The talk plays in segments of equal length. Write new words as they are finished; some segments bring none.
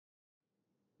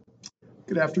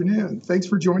Good afternoon. Thanks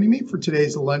for joining me for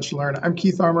today's Lunch and Learn. I'm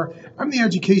Keith Armour. I'm the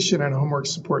Education and Homework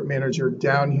Support Manager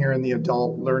down here in the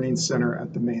Adult Learning Center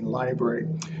at the main library.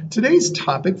 Today's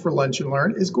topic for Lunch and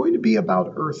Learn is going to be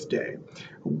about Earth Day.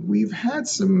 We've had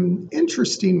some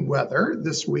interesting weather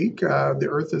this week. The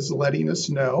Earth is letting us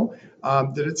know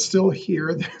that it's still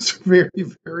here. That's very,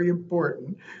 very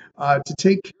important to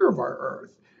take care of our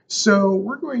Earth. So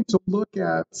we're going to look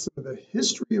at some of the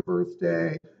history of Earth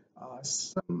Day,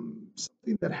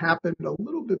 something that happened a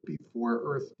little bit before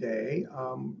Earth Day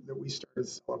that we started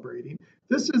celebrating.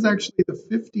 This is actually the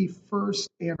 51st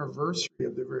anniversary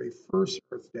of the very first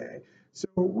Earth Day. So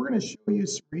we're going to show you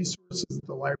some resources that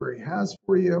the library has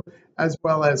for you, as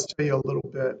well as tell you a little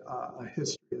bit of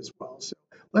history as well. So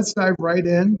let's dive right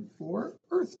in for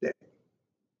Earth Day.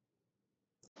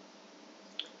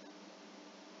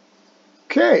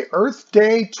 Okay, Earth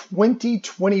Day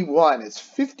 2021 is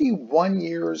 51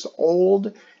 years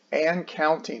old and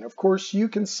counting. Of course, you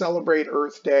can celebrate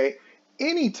Earth Day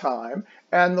anytime,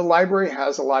 and the library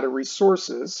has a lot of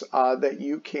resources that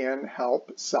you can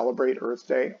help celebrate Earth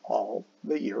Day all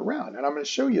the year round. And I'm going to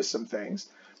show you some things.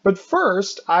 But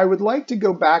first, I would like to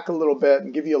go back a little bit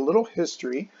and give you a little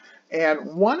history.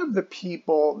 And one of the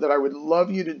people that I would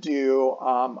love you to do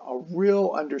a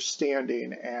real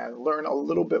understanding and learn a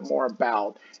little bit more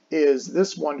about is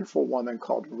this wonderful woman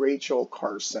called Rachel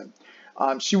Carson.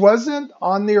 She wasn't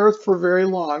on the earth for very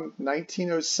long,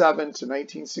 1907 to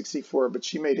 1964, but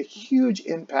she made a huge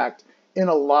impact in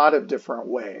a lot of different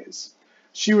ways.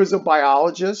 She was a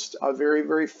biologist, a very,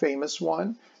 very famous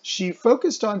one. She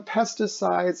focused on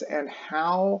pesticides and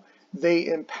how they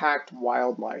impact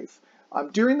wildlife.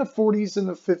 During the 40s and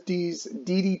the 50s,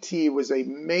 DDT was a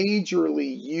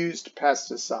majorly used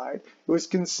pesticide. It was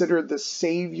considered the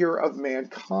savior of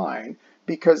mankind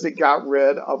because it got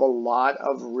rid of a lot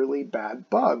of really bad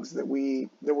bugs that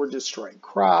were destroying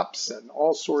crops and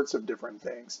all sorts of different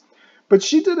things. But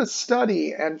she did a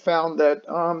study and found that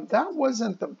that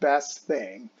wasn't the best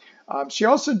thing. She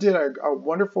also did a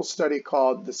wonderful study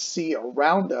called The Sea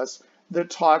Around Us that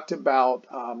talked about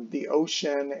the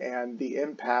ocean and the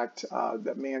impact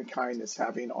that mankind is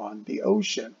having on the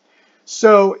ocean.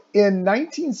 So in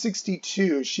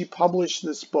 1962, she published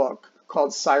this book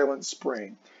called Silent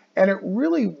Spring, and it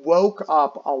really woke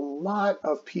up a lot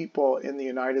of people in the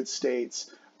United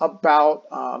States about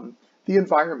the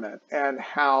environment and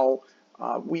how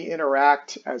we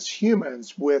interact as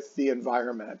humans with the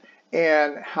environment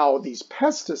and how these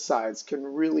pesticides can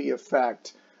really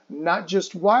affect not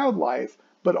just wildlife,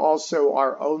 but also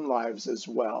our own lives as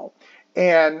well.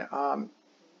 And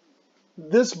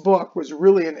this book was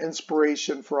really an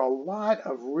inspiration for a lot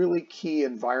of really key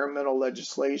environmental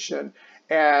legislation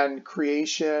and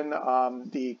creation.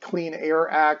 The Clean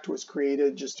Air Act was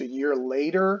created just a year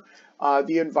later.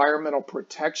 The Environmental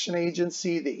Protection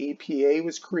Agency, the EPA,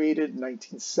 was created in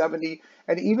 1970.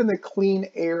 And even the Clean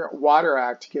Air Water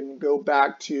Act can go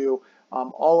back to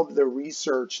all of the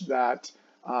research that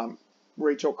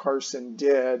Rachel Carson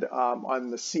did on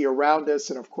The Sea Around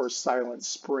Us and, of course, Silent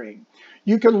Spring.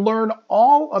 You can learn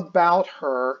all about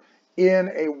her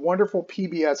in a wonderful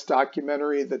PBS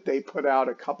documentary that they put out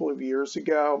a couple of years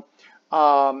ago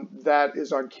that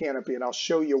is on Canopy, and I'll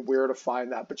show you where to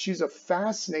find that. But she's a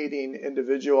fascinating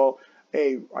individual,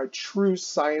 a true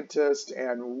scientist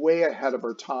and way ahead of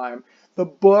her time. The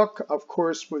book, of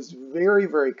course, was very,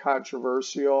 very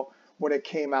controversial when it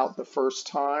came out the first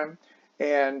time.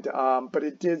 And but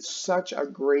it did such a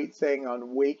great thing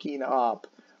on waking up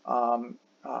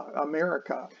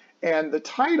America. And the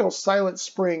title, Silent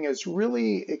Spring, is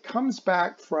really, it comes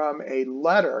back from a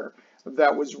letter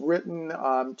that was written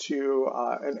to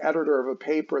an editor of a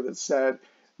paper that said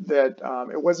that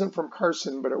it wasn't from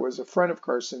Carson, but it was a friend of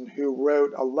Carson who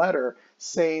wrote a letter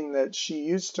saying that she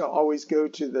used to always go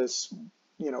to this,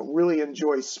 really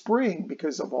enjoy spring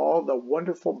because of all the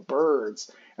wonderful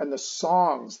birds and the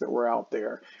songs that were out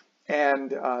there.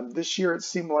 And this year it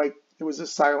seemed like it was a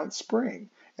silent spring.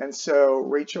 And so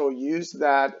Rachel used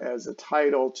that as a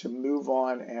title to move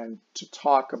on and to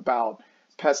talk about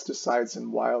pesticides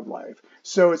and wildlife.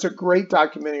 So it's a great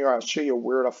documentary. I'll show you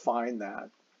where to find that.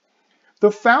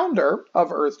 The founder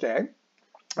of Earth Day,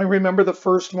 I remember the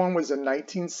first one was in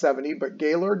 1970, but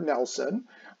Gaylord Nelson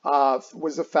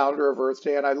was the founder of Earth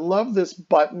Day. And I love this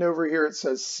button over here. It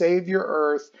says, "Save your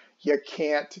Earth, you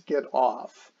can't get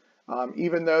off."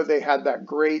 Even though they had that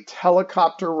great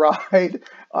helicopter ride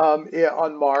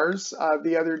on Mars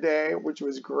the other day, which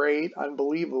was great,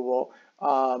 unbelievable.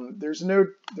 There's no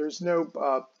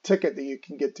ticket that you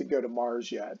can get to go to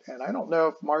Mars yet. And I don't know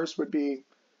if Mars would be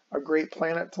a great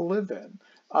planet to live in.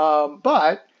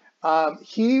 But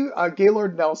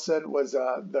Gaylord Nelson was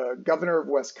the governor of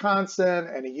Wisconsin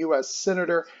and a U.S.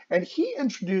 senator, and he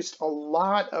introduced a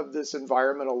lot of this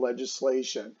environmental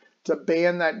legislation to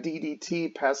ban that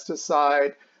DDT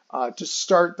pesticide, to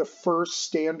start the first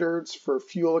standards for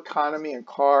fuel economy in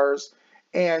cars,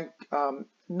 and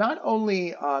not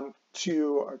only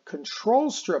to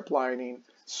control strip mining,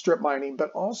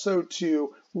 but also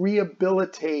to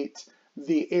rehabilitate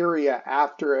the area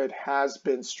after it has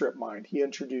been strip mined. He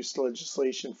introduced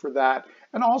legislation for that,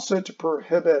 and also to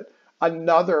prohibit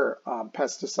another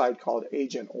pesticide called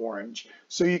Agent Orange.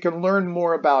 So you can learn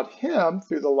more about him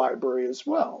through the library as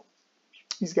well.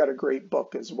 He's got a great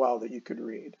book as well that you could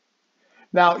read.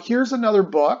 Now, here's another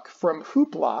book from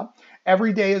Hoopla.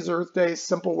 Every Day is Earth Day,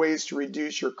 Simple Ways to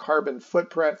Reduce Your Carbon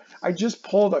Footprint. I just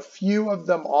pulled a few of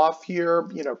them off here,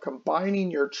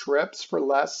 combining your trips for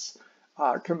less,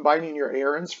 combining your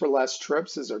errands for less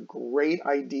trips is a great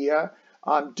idea.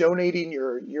 Donating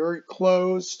your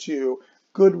clothes to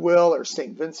Goodwill or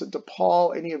St. Vincent de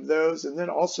Paul, any of those, and then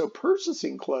also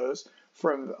purchasing clothes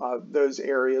from those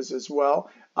areas as well.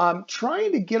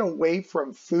 Trying to get away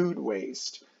from food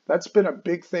waste. That's been a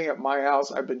big thing at my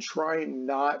house. I've been trying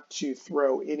not to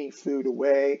throw any food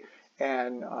away,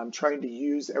 and I'm trying to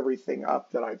use everything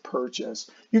up that I purchase.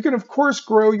 You can, of course,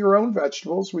 grow your own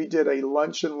vegetables. We did a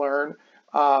lunch and learn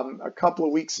a couple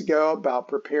of weeks ago about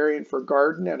preparing for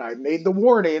garden, and I made the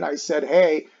warning. I said,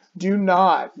 hey, do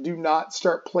not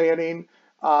start planting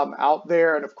out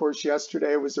there. And of course,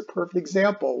 yesterday was a perfect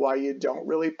example why you don't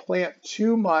really plant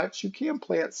too much. You can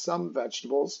plant some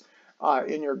vegetables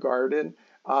in your garden,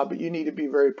 but you need to be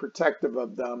very protective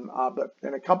of them. But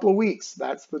in a couple of weeks,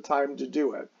 that's the time to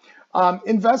do it.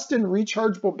 Invest in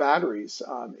rechargeable batteries.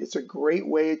 It's a great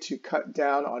way to cut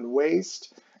down on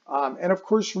waste. And of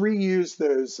course, reuse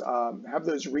those, have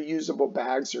those reusable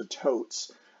bags or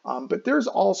totes. But there's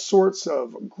all sorts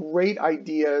of great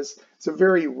ideas. It's a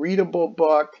very readable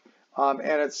book, and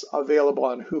it's available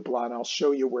on Hoopla, and I'll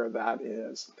show you where that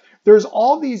is. There's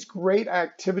all these great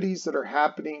activities that are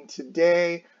happening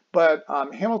today, but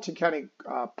Hamilton County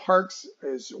Parks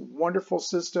is a wonderful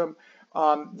system.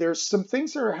 There's some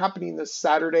things that are happening this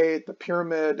Saturday at the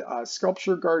Pyramid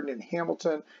Sculpture Garden in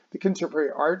Hamilton. The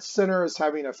Contemporary Arts Center is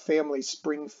having a family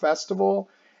spring festival.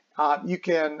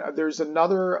 There's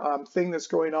another thing that's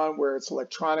going on where it's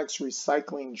electronics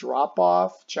recycling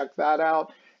drop-off. Check that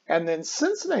out. And then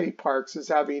Cincinnati Parks is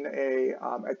having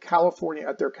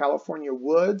at their California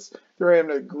Woods, they're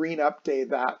having a green up day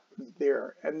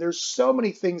there. And there's so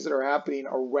many things that are happening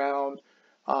around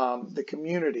the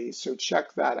community. So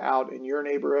check that out in your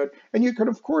neighborhood. And you can,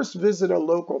 of course, visit a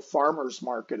local farmer's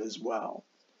market as well.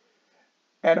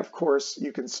 And of course,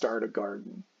 you can start a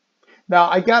garden. Now,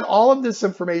 I got all of this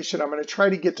information. I'm going to try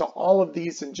to get to all of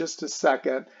these in just a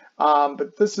second,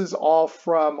 but this is all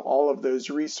from all of those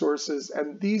resources,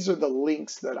 and these are the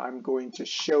links that I'm going to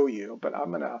show you, but I'm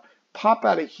going to pop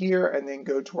out of here and then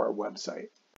go to our website.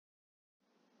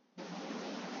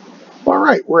 All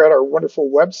right, we're at our wonderful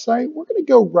website. We're going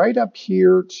to go right up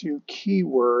here to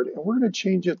keyword, and we're going to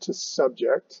change it to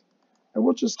subject, and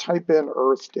we'll just type in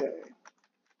Earth Day.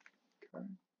 Okay.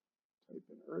 Type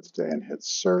in Earth Day and hit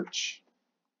search.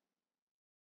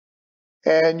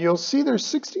 And you'll see there's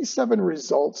 67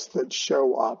 results that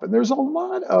show up. And there's a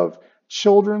lot of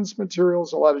children's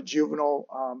materials, a lot of juvenile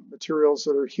materials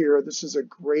that are here. This is a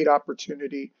great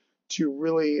opportunity to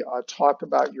really talk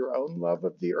about your own love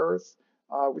of the earth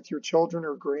with your children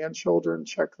or grandchildren.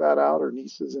 Check that out, or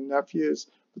nieces and nephews.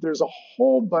 But there's a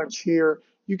whole bunch here.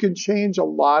 You can change a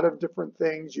lot of different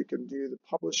things. You can do the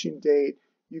publishing date.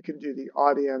 You can do the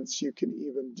audience. You can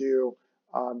even do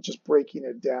just breaking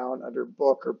it down under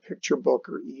book or picture book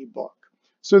or ebook.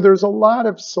 So there's a lot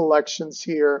of selections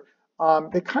here.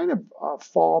 They kind of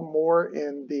fall more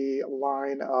in the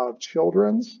line of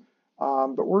children's,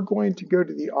 but we're going to go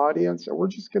to the audience, and we're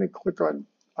just going to click on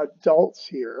adults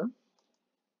here.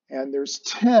 And there's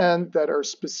 10 that are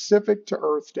specific to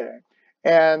Earth Day.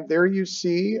 And there you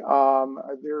see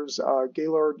there's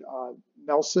Gaylord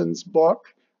Nelson's book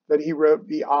that he wrote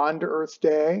Beyond Earth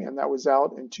Day, and that was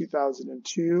out in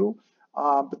 2002.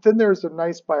 But then there's a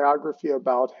nice biography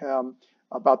about him,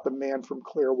 about the man from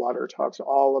Clearwater. Talks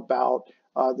all about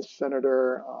the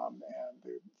senator and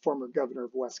the former governor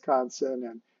of Wisconsin,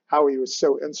 and how he was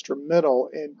so instrumental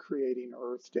in creating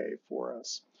Earth Day for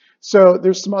us. So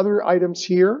there's some other items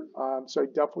here, so I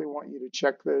definitely want you to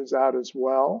check those out as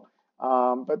well.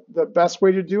 But the best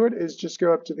way to do it is just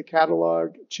go up to the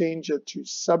catalog, change it to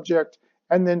subject,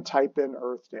 and then type in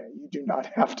Earth Day. You do not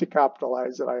have to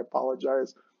capitalize it. I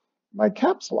apologize. My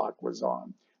caps lock was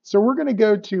on. So we're going to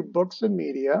go to Books and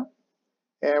Media,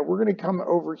 And we're going to come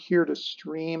over here to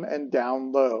stream and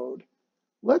download.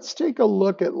 Let's take a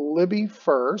look at Libby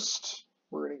first.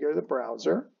 We're going to go to the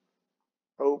browser,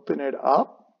 open it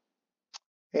up.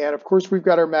 And of course, we've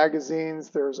got our magazines.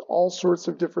 There's all sorts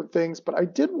of different things, but I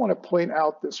did want to point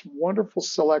out this wonderful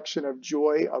selection of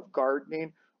Joy of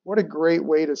Gardening. What a great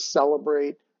way to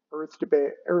celebrate Earth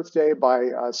Day by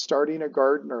starting a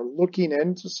garden or looking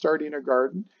into starting a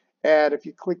garden. And if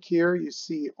you click here, you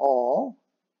see all,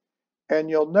 and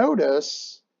you'll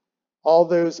notice all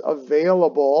those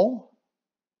available.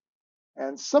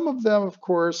 And some of them, of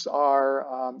course,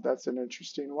 are, that's an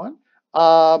interesting one.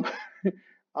 Um,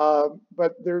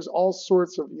 but there's all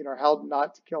sorts of, how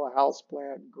not to kill a house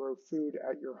plant and grow food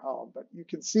at your home. But you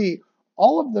can see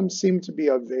all of them seem to be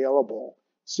available.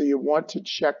 So you want to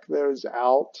check those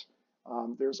out.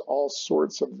 There's all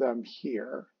sorts of them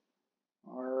here.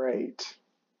 All right.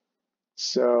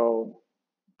 So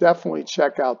definitely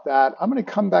check out that. I'm going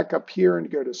to come back up here and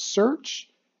go to search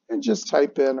and just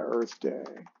type in Earth Day.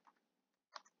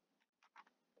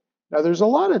 Now there's a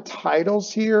lot of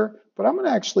titles here, but I'm going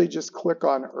to actually just click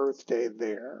on Earth Day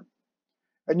there.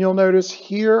 And you'll notice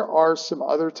here are some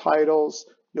other titles.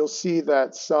 You'll see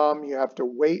that some you have to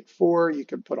wait for, you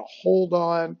can put a hold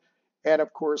on, and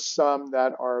of course some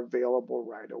that are available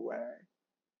right away.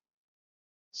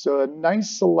 So a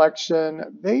nice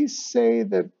selection. They say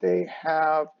that they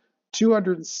have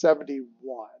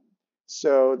 271.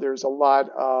 So there's a lot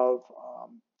of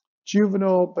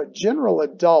juvenile, but general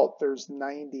adult, there's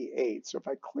 98. So if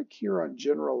I click here on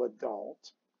general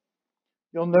adult,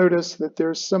 you'll notice that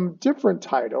there's some different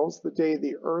titles. The Day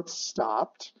the Earth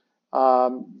Stopped.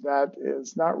 That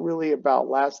is not really about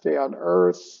last day on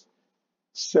Earth.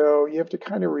 So you have to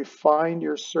kind of refine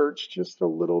your search just a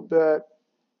little bit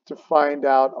to find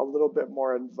out a little bit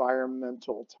more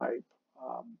environmental type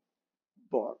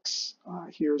books.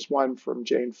 Here's one from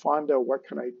Jane Fonda, What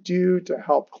Can I Do to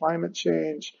Help Climate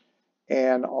Change?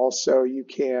 And also you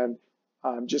can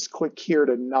just click here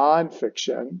to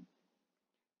nonfiction,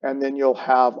 and then you'll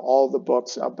have all the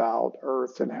books about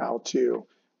Earth and how to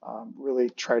really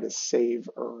try to save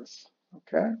Earth.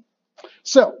 Okay,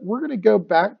 so we're going to go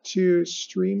back to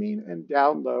streaming and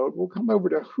download. We'll come over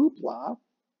to Hoopla,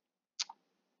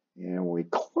 and we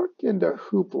click into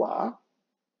Hoopla.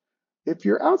 If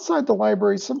you're outside the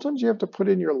library, sometimes you have to put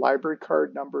in your library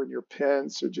card number and your PIN,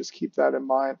 so just keep that in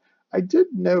mind. I did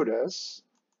notice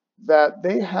that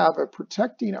they have a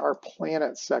Protecting Our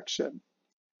Planet section.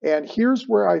 And here's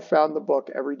where I found the book,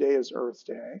 Every Day is Earth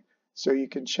Day. So you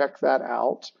can check that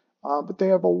out. But they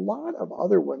have a lot of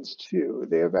other ones too.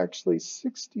 They have actually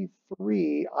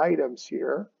 63 items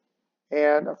here.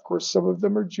 And of course, some of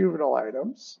them are juvenile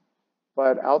items.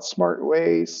 But Outsmart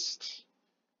Waste,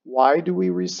 why do we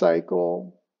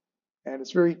recycle? And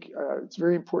it's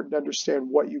very important to understand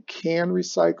what you can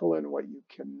recycle and what you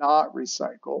cannot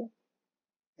recycle.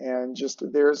 And just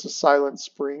there's a Silent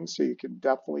Spring, so you can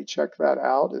definitely check that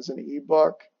out as an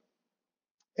ebook.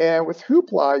 And with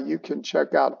Hoopla, you can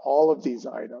check out all of these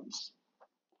items.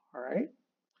 All right,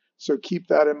 so keep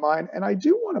that in mind. And I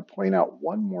do want to point out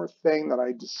one more thing that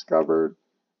I discovered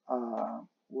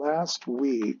last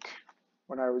week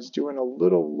when I was doing a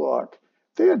little look.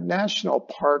 They had National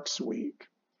Parks Week.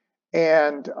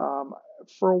 And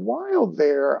for a while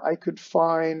there, I could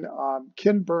find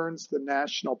Ken Burns' The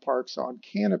National Parks on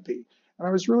Canopy. And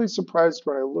I was really surprised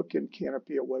when I looked in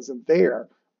Canopy, it wasn't there.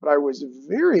 But I was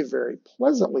very, very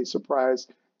pleasantly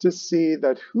surprised to see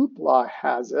that Hoopla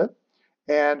has it.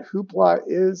 And Hoopla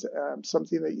is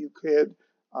something that you could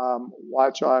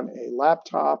watch on a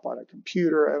laptop, on a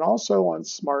computer, and also on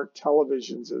smart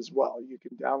televisions as well. You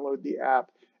can download the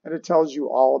app, and it tells you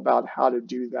all about how to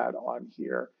do that on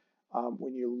here.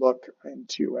 When you look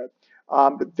into it.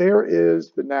 But there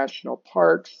is the National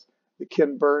Parks, the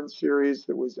Ken Burns series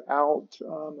that was out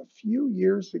a few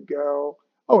years ago.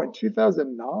 Oh, in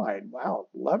 2009. Wow,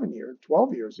 11 years,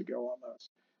 12 years ago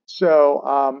almost. So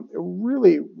it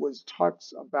really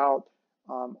talks about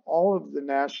all of the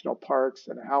national parks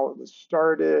and how it was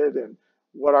started and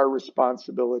what our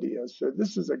responsibility is. So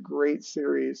this is a great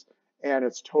series, and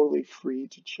it's totally free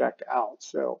to check out.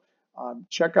 So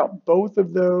check out both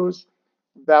of those.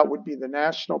 That would be the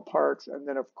national parks. And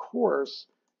then, of course,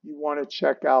 you want to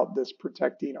check out this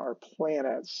Protecting Our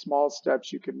Planet, small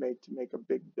steps you can make to make a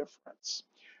big difference.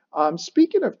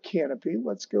 Speaking of Canopy,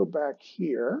 let's go back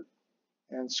here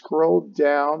and scroll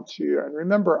down to, and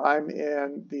remember, I'm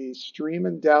in the stream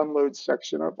and download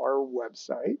section of our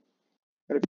website.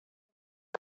 And if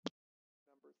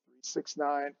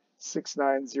number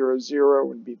 369-6900,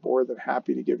 would be more than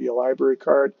happy to give you a library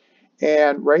card.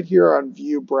 And right here on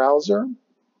View Browser,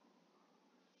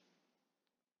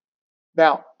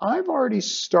 Now, I've already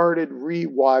started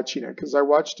re-watching it because I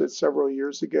watched it several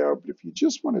years ago, but if you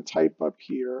just want to type up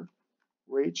here,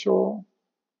 Rachel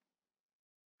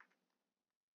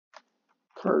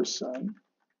Carson,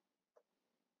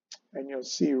 and you'll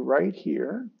see right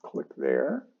here, click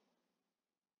there.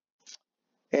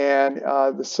 And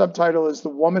the subtitle is The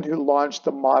Woman Who Launched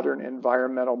the Modern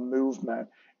Environmental Movement.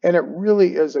 And it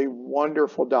really is a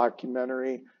wonderful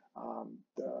documentary.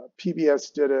 The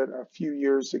PBS did it a few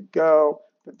years ago,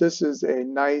 but this is a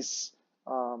nice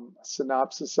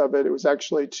synopsis of it. It was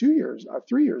actually 3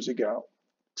 years ago,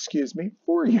 excuse me,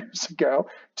 4 years ago,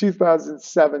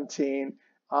 2017.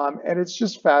 And it's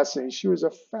just fascinating. She was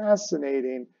a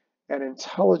fascinating and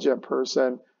intelligent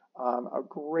person, a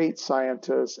great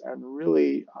scientist, and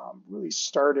really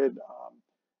started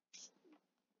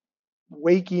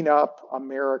waking up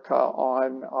America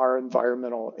on our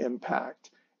environmental impact.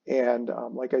 And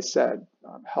like I said,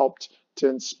 helped to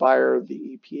inspire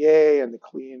the EPA and the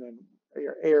Clean and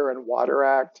Air and Water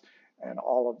Act and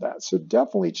all of that. So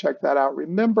definitely check that out.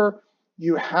 Remember,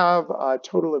 you have a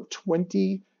total of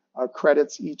 20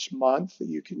 credits each month that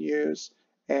you can use,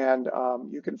 and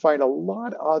you can find a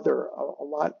lot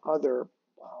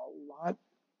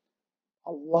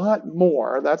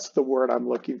more. That's the word I'm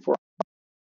looking for.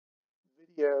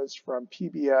 Videos from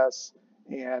PBS,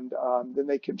 and then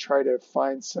they can try to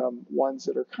find some ones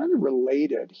that are kind of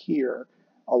related here,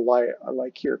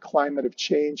 like here, climate of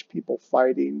change, people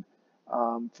fighting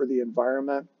for the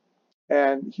environment.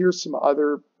 And here's some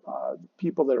other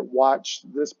people that watch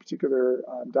this particular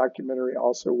documentary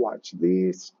also watch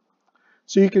these.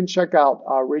 So you can check out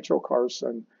Rachel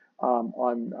Carson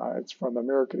it's from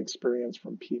American Experience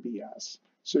from PBS.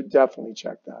 So definitely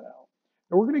check that out.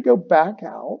 And we're going to go back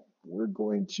out. We're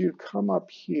going to come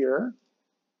up here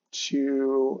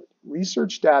to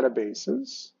research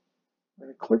databases. We're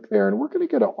going to click there and we're going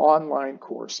to go to online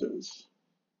courses.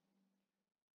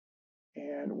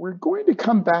 And we're going to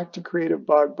come back to Creative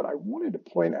Bug, but I wanted to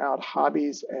point out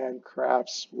Hobbies and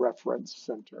Crafts Reference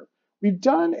Center. We've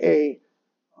done a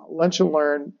Lunch and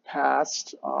Learn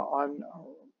past on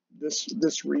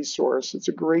this resource. It's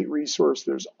a great resource.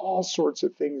 There's all sorts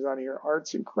of things on here,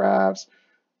 arts and crafts,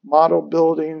 model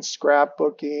building,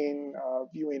 scrapbooking,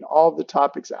 viewing all the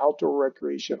topics, outdoor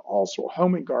recreation, also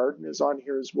home and garden is on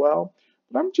here as well.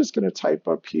 But I'm just going to type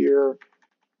up here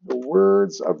the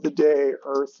words of the day,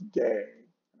 Earth Day.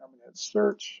 And I'm going to hit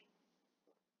search.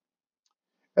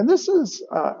 And this is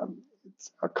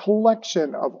it's a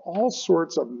collection of all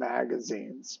sorts of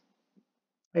magazines.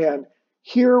 And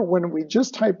here, when we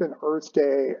just type in Earth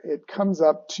Day, it comes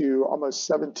up to almost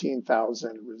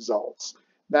 17,000 results.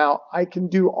 Now, I can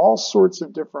do all sorts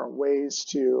of different ways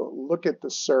to look at the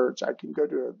search. I can go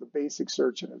to the basic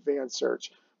search and advanced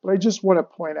search, but I just want to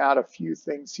point out a few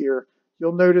things here.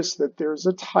 You'll notice that there's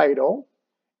a title,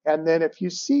 and then if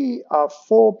you see a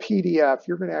full PDF,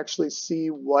 you're going to actually see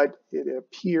what it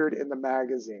appeared in the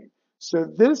magazine. So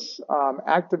this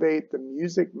Activate the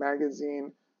Music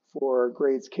magazine for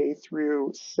grades K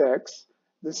through 6.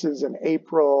 This is an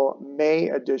April-May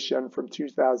edition from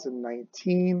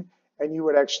 2019, and you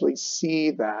would actually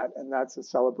see that, and that's a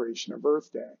celebration of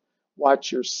Earth Day.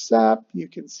 Watch Your Step, you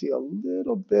can see a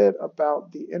little bit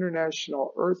about the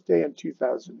International Earth Day in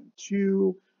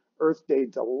 2002, Earth Day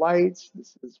Delights,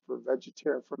 this is for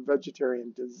from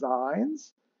Vegetarian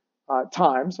Designs,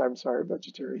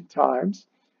 Vegetarian Times.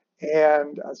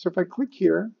 And so if I click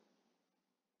here,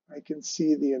 I can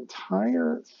see the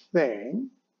entire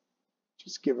thing.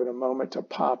 Just give it a moment to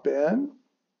pop in.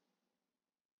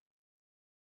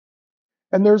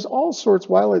 And there's all sorts,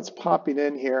 while it's popping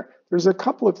in here, there's a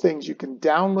couple of things. You can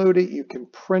download it, you can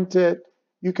print it,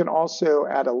 you can also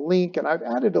add a link. And I've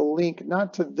added a link,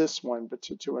 not to this one, but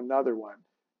to another one.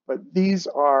 But these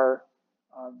are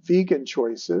vegan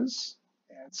choices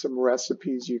and some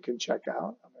recipes you can check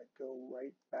out. I'm going to go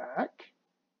right back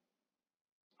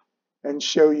and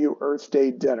show you Earth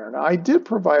Day dinner. Now, I did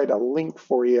provide a link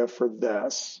for you for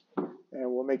this, and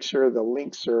we'll make sure the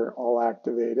links are all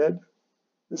activated.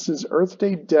 This is Earth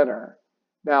Day dinner.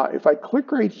 Now, if I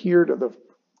click right here to the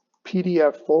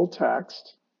PDF full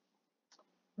text,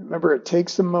 remember it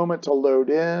takes a moment to load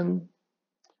in.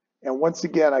 And once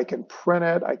again, I can print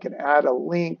it, I can add a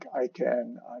link, I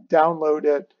can download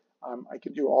it, I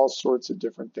can do all sorts of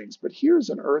different things. But here's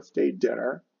an Earth Day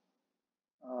dinner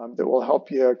that will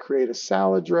help you create a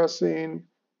salad dressing,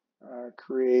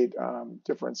 create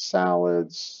different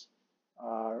salads,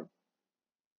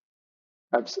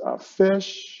 have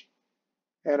fish,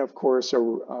 and of course a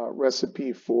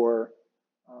recipe for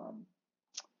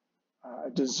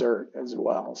dessert as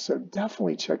well. So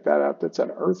definitely check that out. That's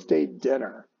an Earth Day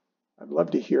dinner. I'd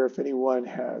love to hear if anyone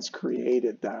has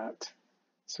created that.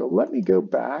 So let me go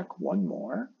back one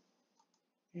more,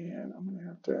 and I'm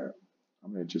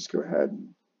going to just go ahead and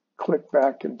click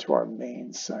back into our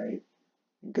main site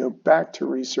and go back to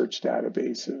research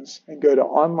databases and go to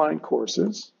online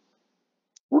courses.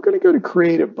 We're going to go to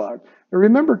Creative Bug. Now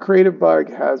remember, Creative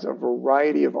Bug has a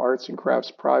variety of arts and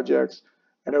crafts projects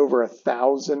and over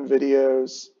 1,000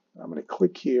 videos. I'm going to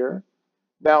click here.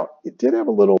 Now, it did have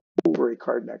a little library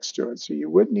card next to it, so you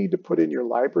would need to put in your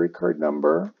library card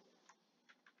number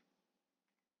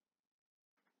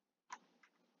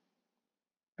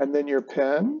and then your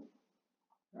PIN.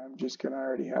 I'm just going to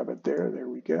already have it there. There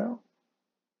we go.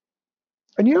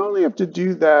 And you only have to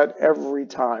do that every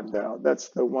time, though. That's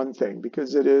the one thing,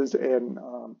 because it is an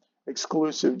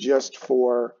exclusive just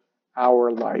for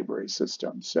our library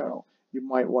system. So you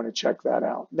might want to check that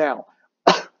out. Now,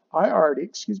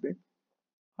 excuse me,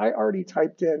 I already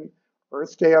typed in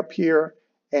Earth Day up here,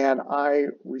 and I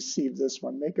received this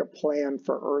one, make a plan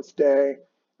for Earth Day.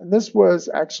 And this was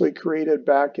actually created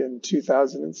back in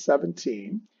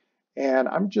 2017. And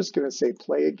I'm just going to say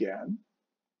play again.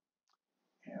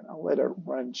 And I'll let it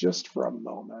run just for a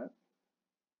moment.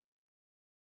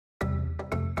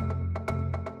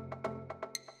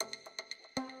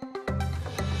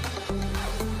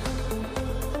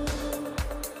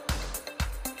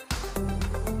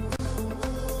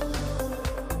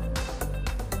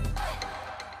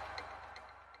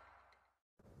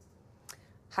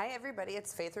 Hi everybody,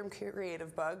 it's Faith from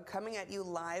Creative Bug coming at you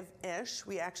live-ish.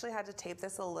 We actually had to tape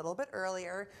this a little bit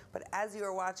earlier, but as you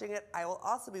are watching it, I will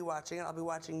also be watching it. I'll be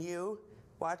watching you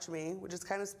watch me, which is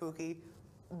kind of spooky,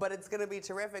 but it's gonna be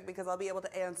terrific because I'll be able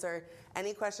to answer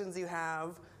any questions you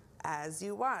have as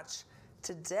you watch.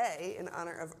 Today, in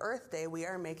honor of Earth Day, we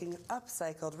are making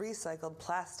upcycled, recycled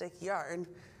plastic yarn,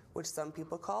 which some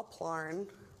people call plarn,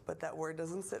 but that word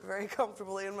doesn't sit very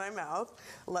comfortably in my mouth.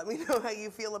 Let me know how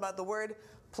you feel about the word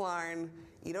plarn.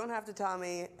 You don't have to tell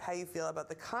me how you feel about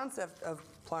the concept of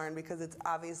plarn because it's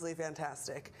obviously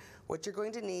fantastic. What you're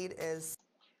going to need is...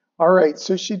 All right,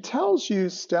 so she tells you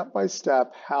step by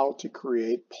step how to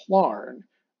create plarn,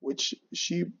 which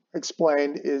she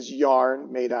explained is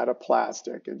yarn made out of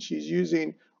plastic. And she's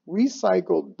using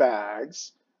recycled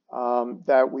bags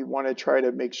that we want to try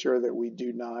to make sure that we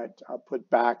do not put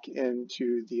back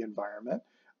into the environment.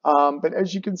 But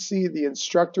as you can see, the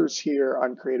instructors here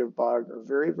on Creative Bug are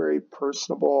very, very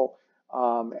personable,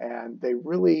 and they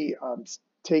really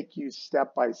take you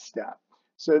step by step.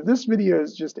 So this video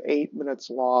is just 8 minutes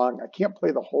long. I can't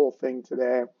play the whole thing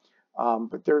today,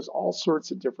 but there's all sorts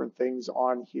of different things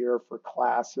on here for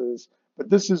classes.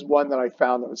 But this is one that I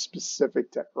found that was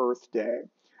specific to Earth Day.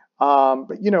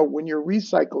 But you know, when you're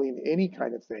recycling any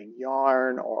kind of thing,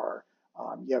 yarn or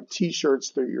you have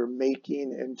t-shirts that you're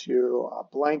making into a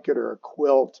blanket or a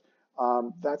quilt,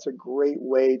 that's a great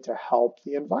way to help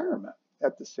the environment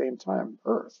at the same time,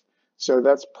 Earth. So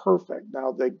that's perfect.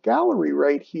 Now the gallery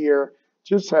right here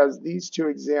just has these two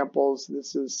examples.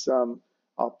 This is some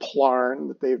plarn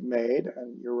that they've made,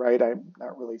 and you're right, I'm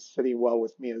not really sitting well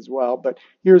with me as well, but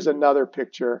here's another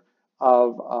picture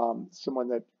of someone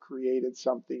that created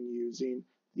something using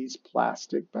these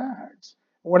plastic bags.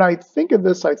 When I think of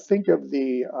this, I think of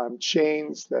the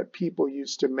chains that people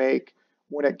used to make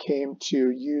when it came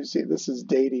to using, this is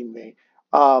dating me.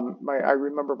 I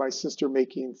remember my sister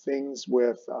making things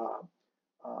with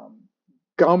um,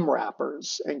 gum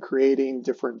wrappers and creating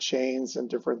different chains and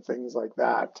different things like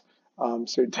that.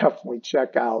 So definitely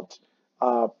check out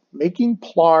Making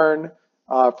Plarn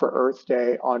for Earth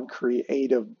Day on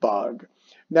Creative Bug.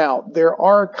 Now, there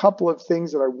are a couple of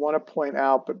things that I want to point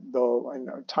out, but though I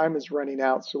know time is running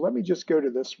out, so let me just go to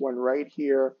this one right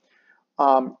here.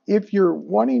 If you're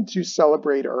wanting to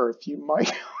celebrate Earth, you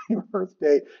might Earth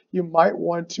Day, you might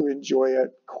want to enjoy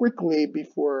it quickly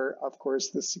before, of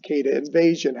course, the cicada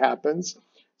invasion happens,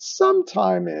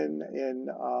 sometime in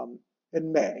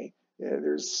May.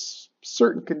 There's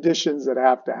certain conditions that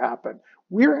have to happen.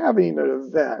 We're having an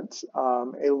event,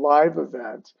 a live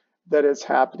event that is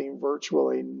happening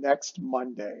virtually next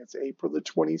Monday. It's April the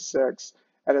 26th,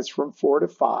 and it's from 4 to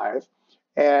 5.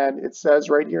 And it says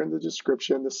right here in the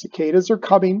description, the cicadas are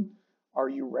coming. Are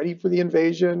you ready for the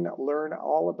invasion? Learn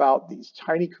all about these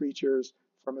tiny creatures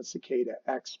from a cicada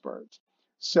expert.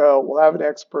 So we'll have an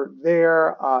expert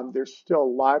there. There's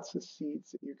still lots of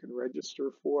seats that you can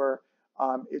register for.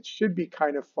 It should be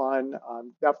kind of fun.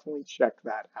 Definitely check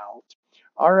that out.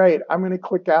 All right, I'm going to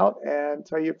click out and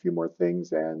tell you a few more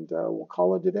things, and we'll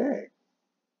call it a day.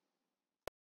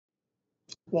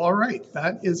 Well, all right.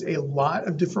 That is a lot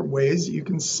of different ways you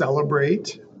can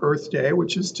celebrate Earth Day,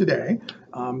 which is today.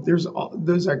 There's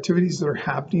those activities that are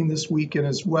happening this weekend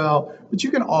as well, but you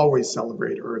can always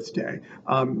celebrate Earth Day.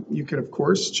 You can, of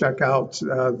course, check out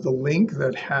the link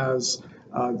that has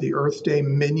the Earth Day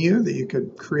menu that you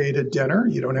could create a dinner.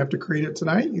 You don't have to create it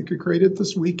tonight. You could create it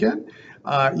this weekend.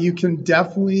 You can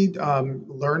definitely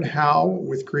learn how,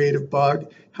 with Creative Bug,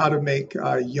 how to make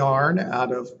yarn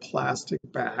out of plastic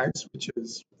bags, which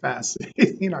is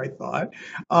fascinating, I thought.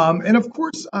 And of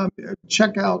course,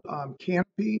 check out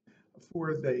Canopy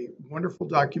for the wonderful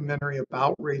documentary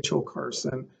about Rachel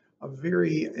Carson, a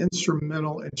very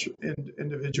instrumental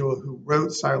individual who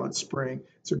wrote Silent Spring.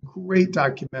 It's a great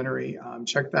documentary.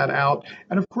 Check that out.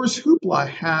 And of course, Hoopla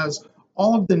has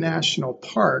all of the national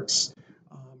parks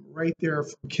right there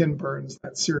from Ken Burns,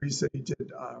 that series that he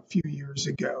did a few years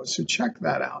ago. So check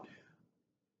that out.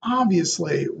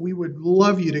 Obviously, we would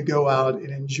love you to go out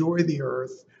and enjoy the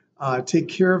earth, take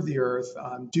care of the earth,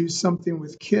 do something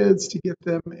with kids to get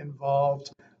them involved,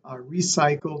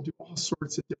 recycle, do all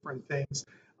sorts of different things.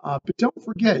 But don't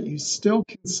forget, you still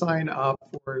can sign up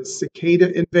for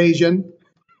cicada invasion.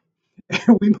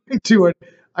 We might do it.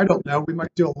 I don't know. We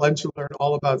might do a lunch and learn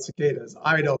all about cicadas.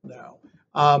 I don't know.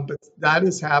 But that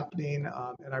is happening,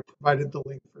 and I provided the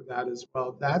link for that as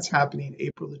well. That's happening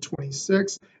April the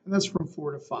 26th, and that's from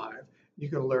 4 to 5. You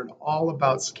can learn all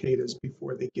about cicadas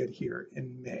before they get here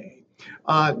in May.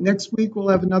 Next week, we'll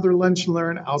have another lunch and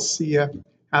learn. I'll see you.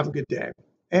 Have a good day,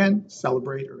 and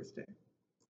celebrate Earth Day.